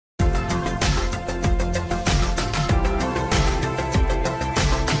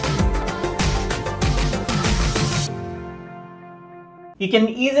You can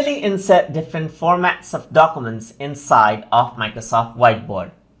easily insert different formats of documents inside of Microsoft Whiteboard.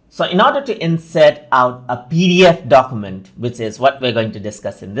 So in order to insert out a PDF document, which is what we're going to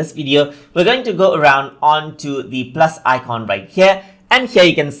discuss in this video, we're going to go around onto the plus icon right here. And here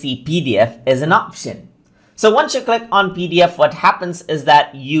you can see PDF is an option. So once you click on PDF, what happens is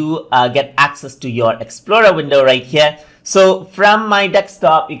that you get access to your Explorer window right here. So from my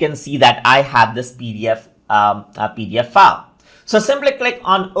desktop, you can see that I have this PDF file. So simply click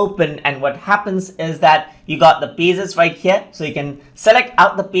on open, and what happens is that you got the pages right here. So you can select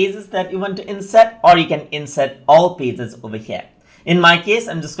out the pages that you want to insert, or you can insert all pages over here. In my case,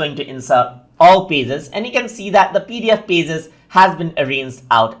 I'm just going to insert all pages, and you can see that the PDF pages has been arranged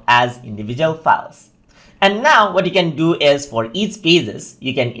out as individual files. And now what you can do is for each pages,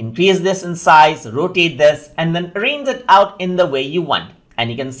 you can increase this in size, rotate this, and then arrange it out in the way you want. And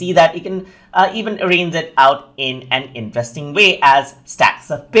you can see that you can even arrange it out in an interesting way as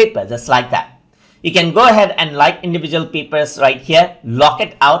stacks of paper, just like that. You can go ahead and like individual papers right here, lock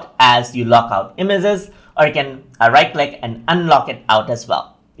it out as you lock out images, or you can right click and unlock it out as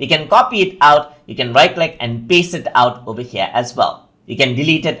well. You can copy it out, you can right click and paste it out over here as well. You can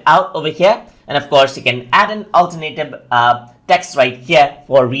delete it out over here, and of course you can add an alternative text right here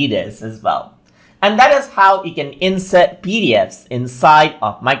for readers as well. And that is how you can insert PDFs inside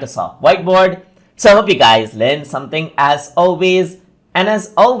of Microsoft Whiteboard. So I hope you guys learned something as always. And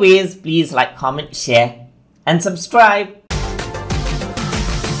as always, please like, comment, share, and subscribe.